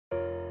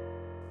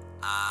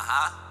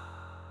huh?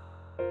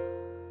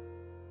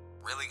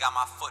 Really got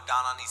my foot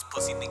down on these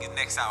pussy niggas'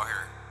 necks out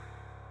here.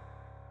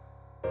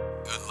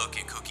 Good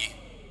looking, Cookie.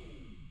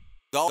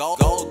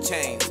 Gold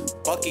chains,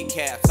 bucket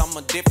caps, I'm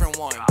a different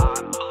one.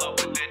 Pull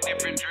up with that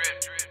different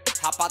drip.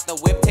 Hop out the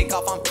whip, take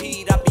off on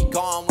Pete, I be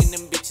gone when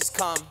them bitches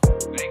come.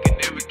 They can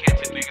never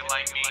catch a nigga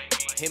like me.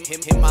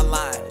 Hit my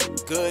line,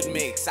 good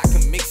mix, I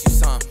can mix you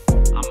some.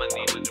 I'ma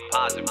need a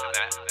deposit for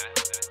that.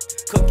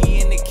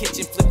 Cookie in the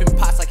kitchen flipping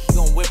pots like he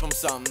gon' whip him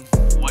something.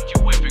 What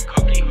you whipping,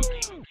 Cookie?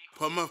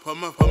 Put my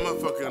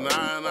fucking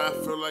eye and I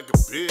feel like a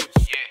bitch.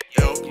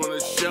 Yeah. Elf on the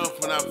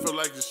shelf and I feel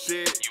like the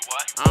shit. You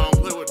what? I don't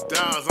play with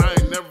dolls, I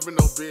ain't never been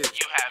no bitch.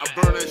 You I haven't.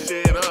 burn that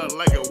shit up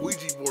like a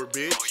Ouija board,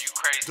 bitch. Oh, you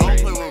crazy. Don't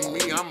play with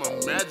me, I'm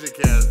a magic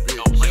ass bitch.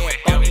 Don't play with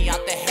him. Bunny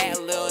out the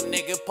hat, little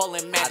nigga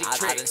pulling magic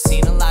tricks. I done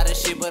seen a lot of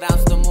shit, but I'm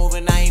still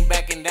moving, I ain't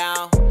backing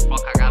down.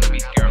 Fuck, I gotta be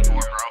scared for,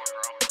 bro.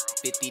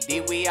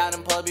 50D, we out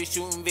in public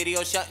shooting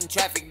video, shutting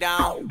traffic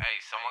down. Hey,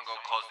 someone go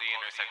close the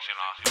intersection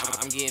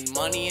off. I'm getting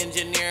money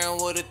engineering,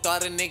 would've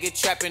thought a nigga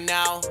trapping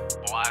now.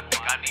 Boy, I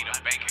think I need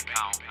a bank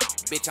account.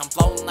 Bitch, I'm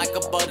floating like a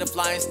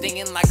butterfly and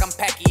stinging like I'm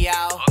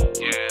Pacquiao. Hook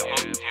jab,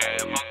 hook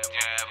jab, hook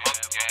jab, hook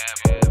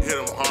jab. Hit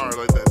him hard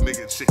like that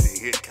nigga chicken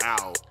hit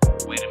cow.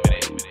 Wait a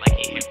minute, like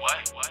he hit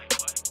what?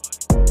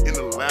 In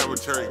the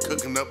laboratory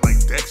cooking up like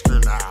Dexter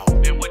now.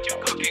 Man, what you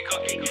cooking,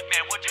 Cookie?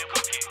 Man, what you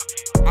cooking?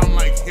 I'm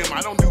like him,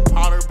 I don't do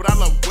powder, but I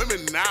love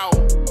women now.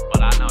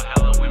 But I know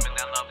hella women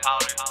that love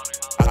powder.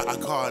 I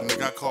call a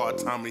nigga, I call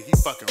Tommy, he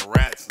fucking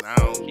rats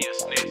now. He a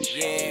snitch.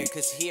 Yeah,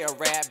 cause he a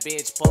rap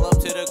bitch. Pull up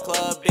to the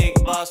club,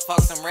 big bus,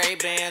 fuck some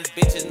Ray-Bans.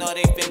 Bitches know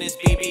they finished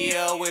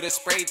BBL with a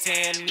spray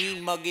tan.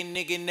 Mean mugging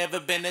nigga, never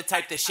been the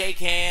type to shake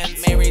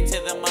hands. Married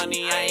to the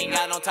money, I ain't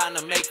got no time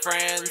to make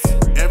friends.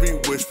 Every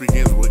wish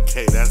begins with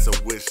K, that's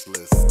a wish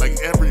list. Like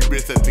every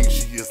bitch that thinks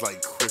she is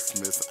like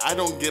Christmas. I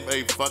don't give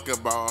a fuck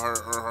about her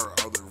or her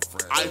other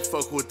friends. I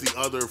fuck with the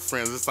other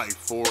friends, it's like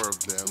 4 of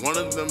them. One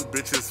of them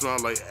bitches smell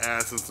like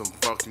ass and some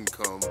fucking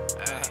cum.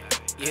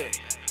 Yeah,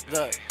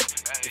 look.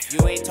 If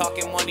you ain't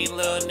talking money,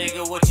 little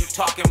nigga, what you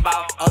talking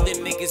about? Other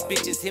niggas,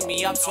 bitches hit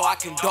me up so I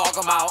can dog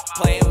them out.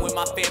 Playing with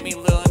my family,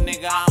 little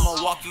nigga,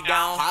 I'ma walk you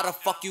down. How the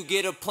fuck you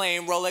get a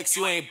plain Rolex,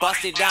 you ain't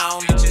busted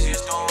down? Bitches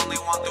used to only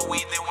want the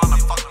weed, they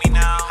wanna fuck me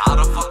now. How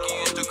the fuck you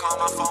used to call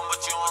my phone,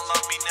 but you don't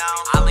love me now?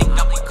 I link